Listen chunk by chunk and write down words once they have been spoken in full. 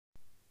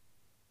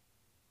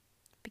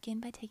begin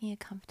by taking a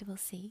comfortable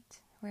seat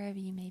wherever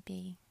you may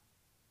be,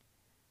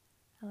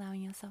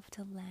 allowing yourself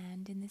to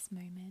land in this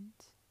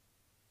moment,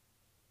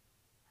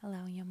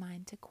 allowing your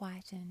mind to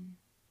quieten,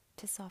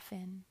 to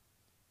soften,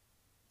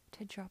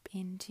 to drop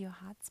into your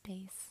heart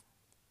space.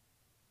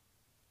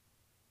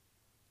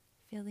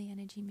 Feel the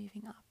energy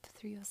moving up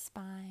through your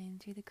spine,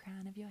 through the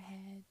crown of your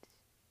head,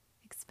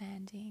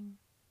 expanding,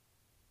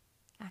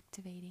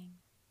 activating.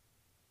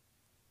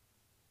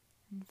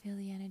 And feel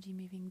the energy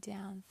moving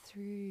down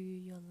through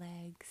your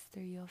legs,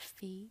 through your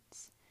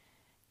feet,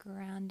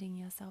 grounding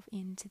yourself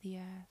into the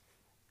earth,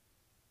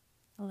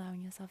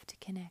 allowing yourself to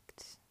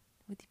connect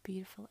with the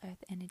beautiful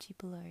earth energy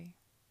below.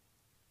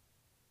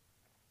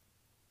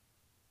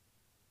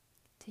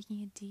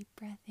 Taking a deep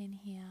breath in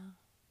here,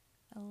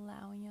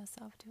 allowing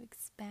yourself to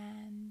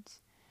expand,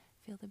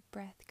 feel the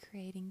breath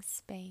creating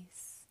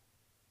space,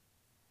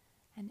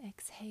 and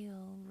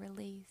exhale,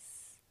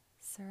 release,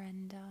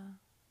 surrender,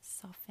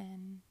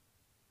 soften.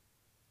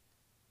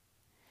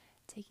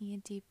 Taking a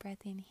deep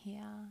breath in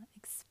here,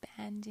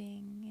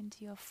 expanding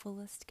into your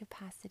fullest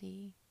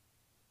capacity.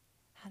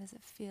 How does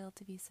it feel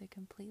to be so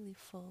completely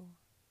full?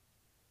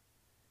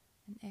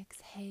 And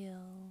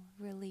exhale,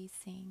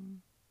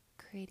 releasing,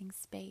 creating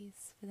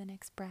space for the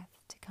next breath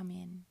to come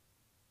in.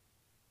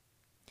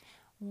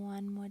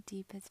 One more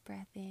deepest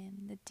breath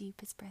in, the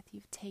deepest breath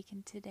you've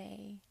taken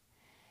today,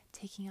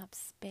 taking up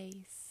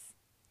space,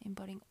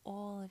 embodying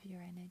all of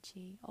your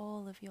energy,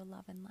 all of your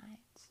love and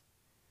light.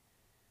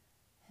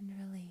 And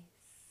release,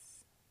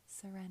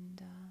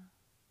 surrender,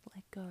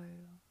 let go.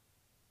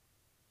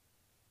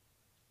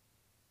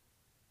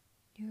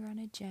 You're on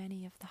a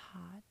journey of the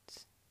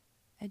heart,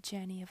 a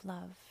journey of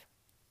love,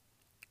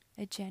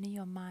 a journey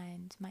your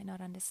mind might not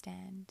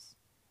understand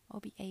or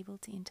be able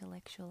to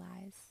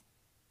intellectualize.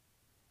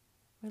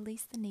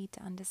 Release the need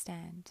to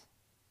understand.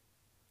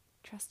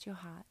 Trust your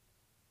heart.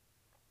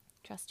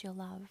 Trust your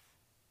love.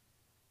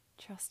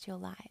 Trust your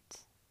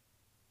light.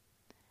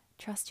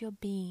 Trust your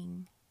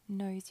being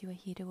knows you are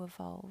here to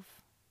evolve,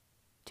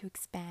 to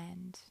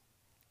expand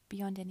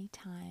beyond any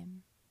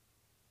time,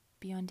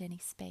 beyond any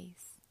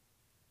space,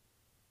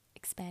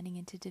 expanding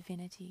into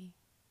divinity,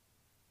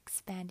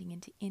 expanding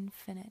into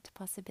infinite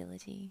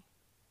possibility.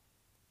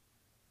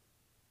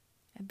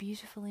 A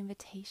beautiful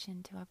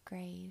invitation to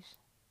upgrade,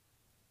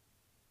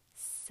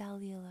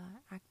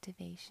 cellular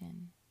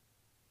activation,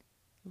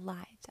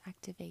 light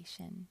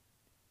activation,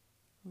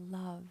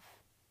 love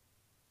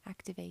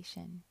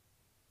activation.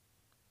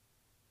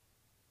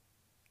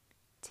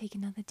 Take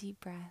another deep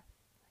breath,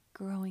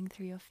 growing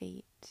through your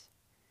feet,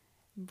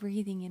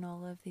 breathing in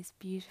all of this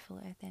beautiful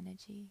earth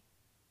energy,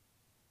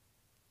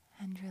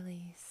 and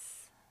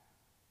release.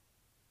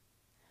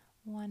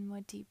 One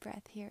more deep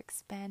breath here,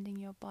 expanding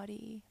your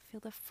body.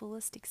 Feel the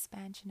fullest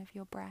expansion of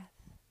your breath.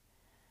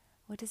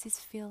 What does this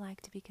feel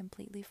like to be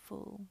completely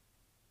full?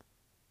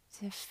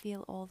 To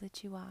feel all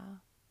that you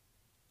are,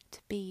 to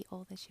be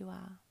all that you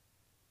are.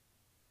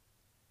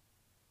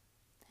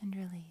 And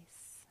release.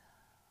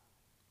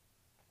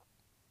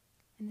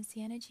 And as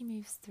the energy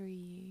moves through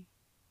you,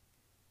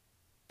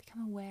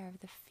 become aware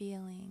of the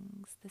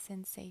feelings, the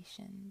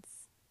sensations,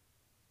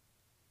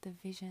 the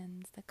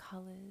visions, the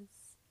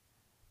colors,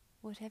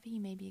 whatever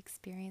you may be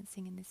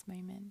experiencing in this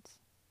moment.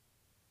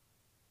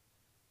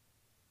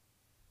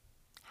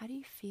 How do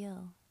you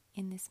feel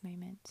in this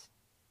moment?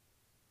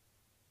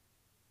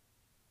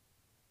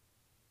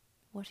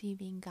 What are you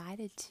being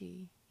guided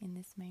to in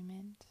this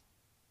moment?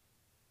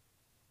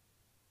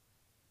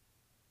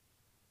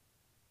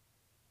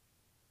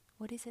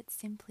 What is it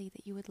simply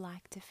that you would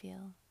like to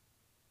feel?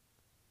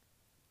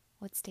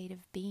 What state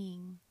of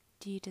being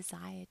do you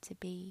desire to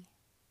be?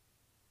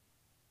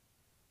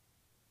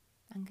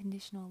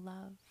 Unconditional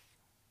love,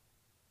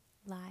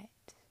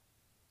 light,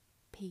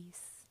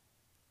 peace,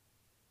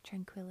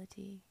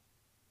 tranquility,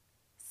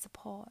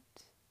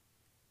 support,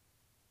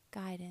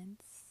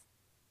 guidance,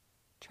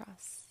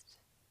 trust,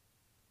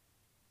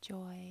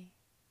 joy,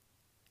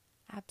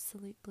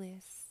 absolute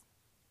bliss.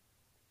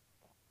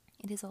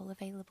 It is all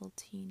available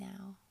to you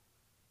now.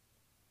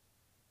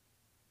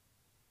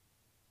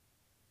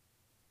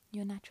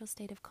 Your natural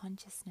state of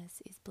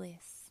consciousness is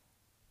bliss.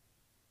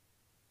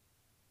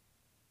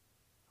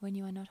 When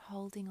you are not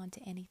holding on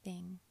to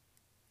anything,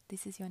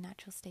 this is your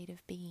natural state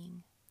of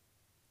being.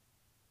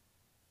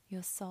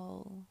 Your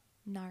soul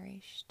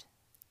nourished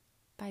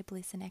by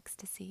bliss and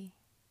ecstasy.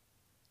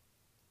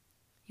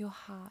 Your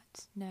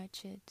heart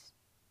nurtured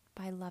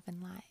by love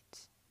and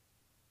light.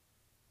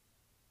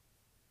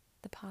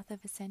 The path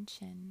of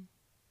ascension,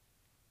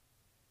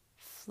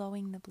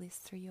 flowing the bliss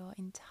through your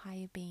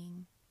entire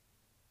being,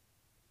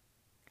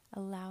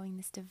 allowing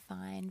this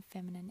divine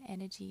feminine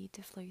energy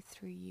to flow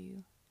through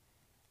you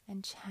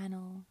and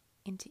channel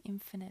into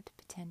infinite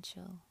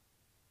potential,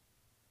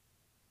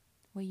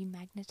 where you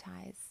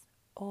magnetize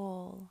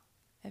all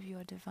of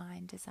your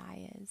divine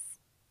desires.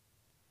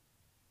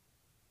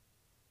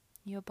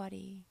 Your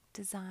body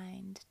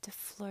designed to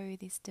flow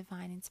this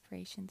divine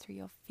inspiration through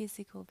your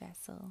physical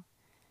vessel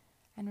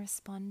and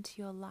respond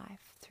to your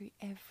life through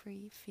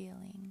every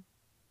feeling,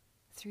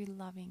 through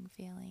loving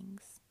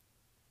feelings,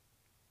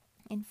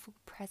 in full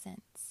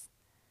presence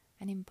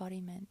and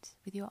embodiment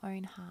with your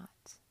own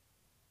heart,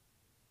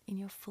 in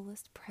your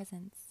fullest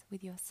presence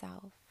with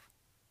yourself,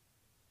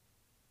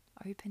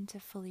 open to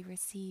fully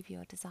receive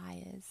your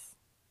desires,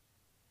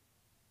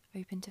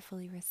 open to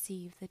fully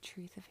receive the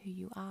truth of who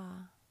you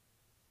are,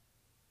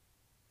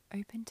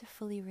 open to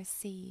fully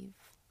receive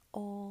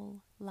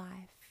all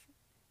life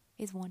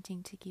is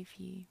wanting to give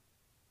you,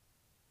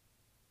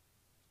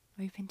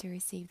 open to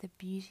receive the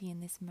beauty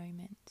in this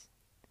moment,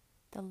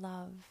 the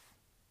love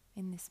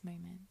in this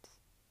moment,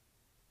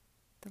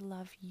 the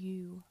love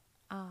you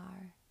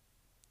are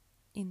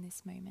in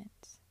this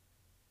moment.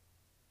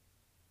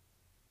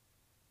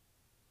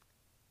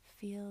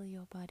 Feel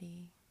your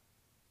body,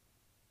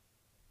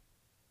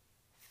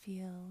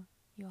 feel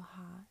your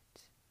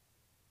heart,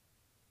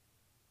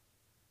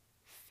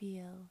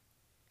 feel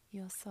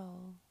your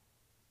soul.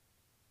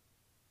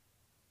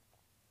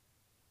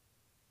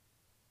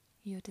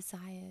 Your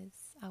desires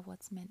are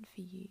what's meant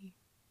for you.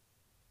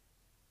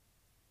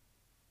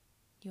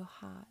 Your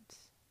heart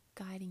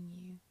guiding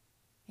you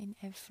in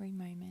every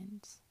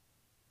moment.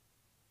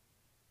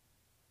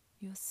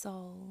 Your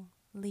soul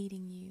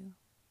leading you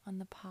on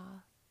the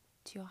path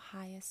to your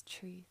highest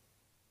truth,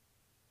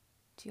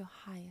 to your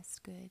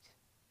highest good.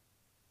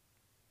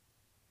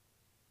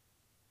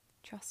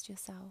 Trust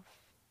yourself.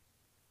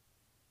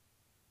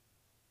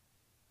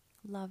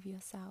 Love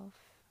yourself.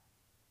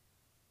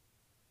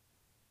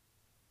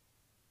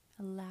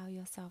 Allow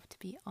yourself to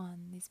be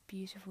on this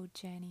beautiful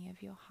journey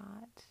of your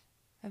heart,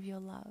 of your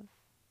love.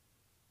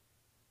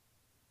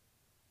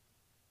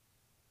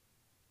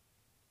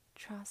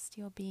 Trust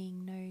your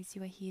being knows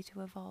you are here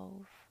to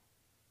evolve,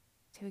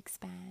 to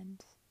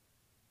expand,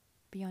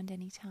 beyond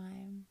any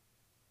time,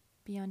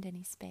 beyond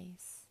any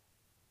space,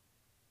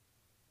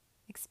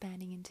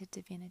 expanding into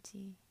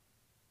divinity,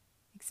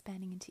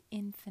 expanding into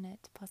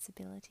infinite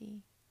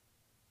possibility.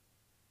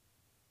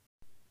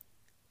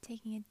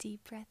 Taking a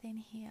deep breath in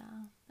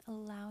here,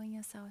 allowing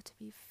yourself to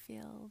be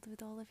filled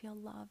with all of your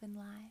love and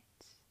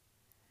light.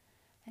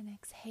 And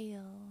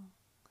exhale,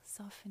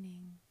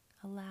 softening,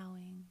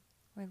 allowing,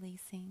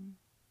 releasing.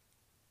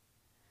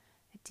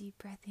 A deep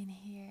breath in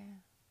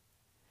here,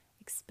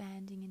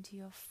 expanding into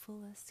your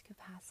fullest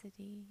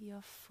capacity,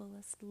 your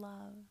fullest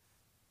love.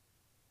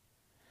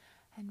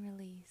 And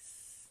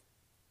release,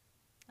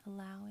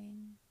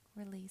 allowing,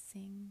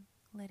 releasing,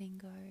 letting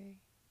go.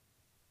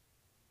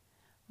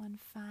 One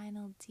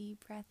final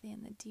deep breath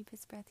in, the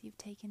deepest breath you've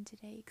taken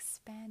today,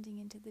 expanding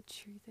into the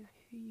truth of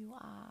who you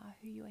are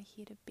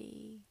here to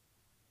be.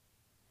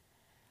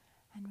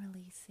 And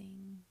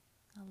releasing,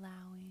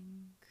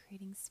 allowing,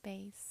 creating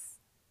space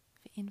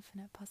for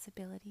infinite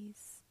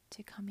possibilities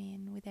to come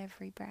in with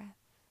every breath.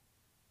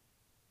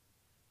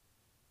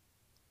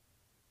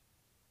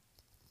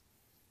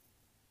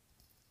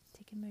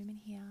 Take a moment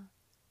here.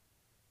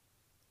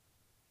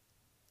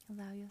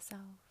 Allow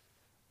yourself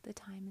the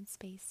time and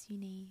space you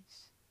need,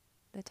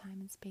 the time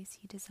and space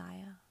you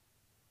desire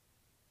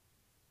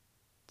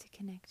to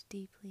connect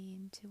deeply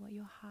into what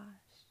your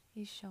heart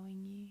is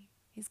showing you,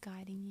 is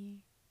guiding you,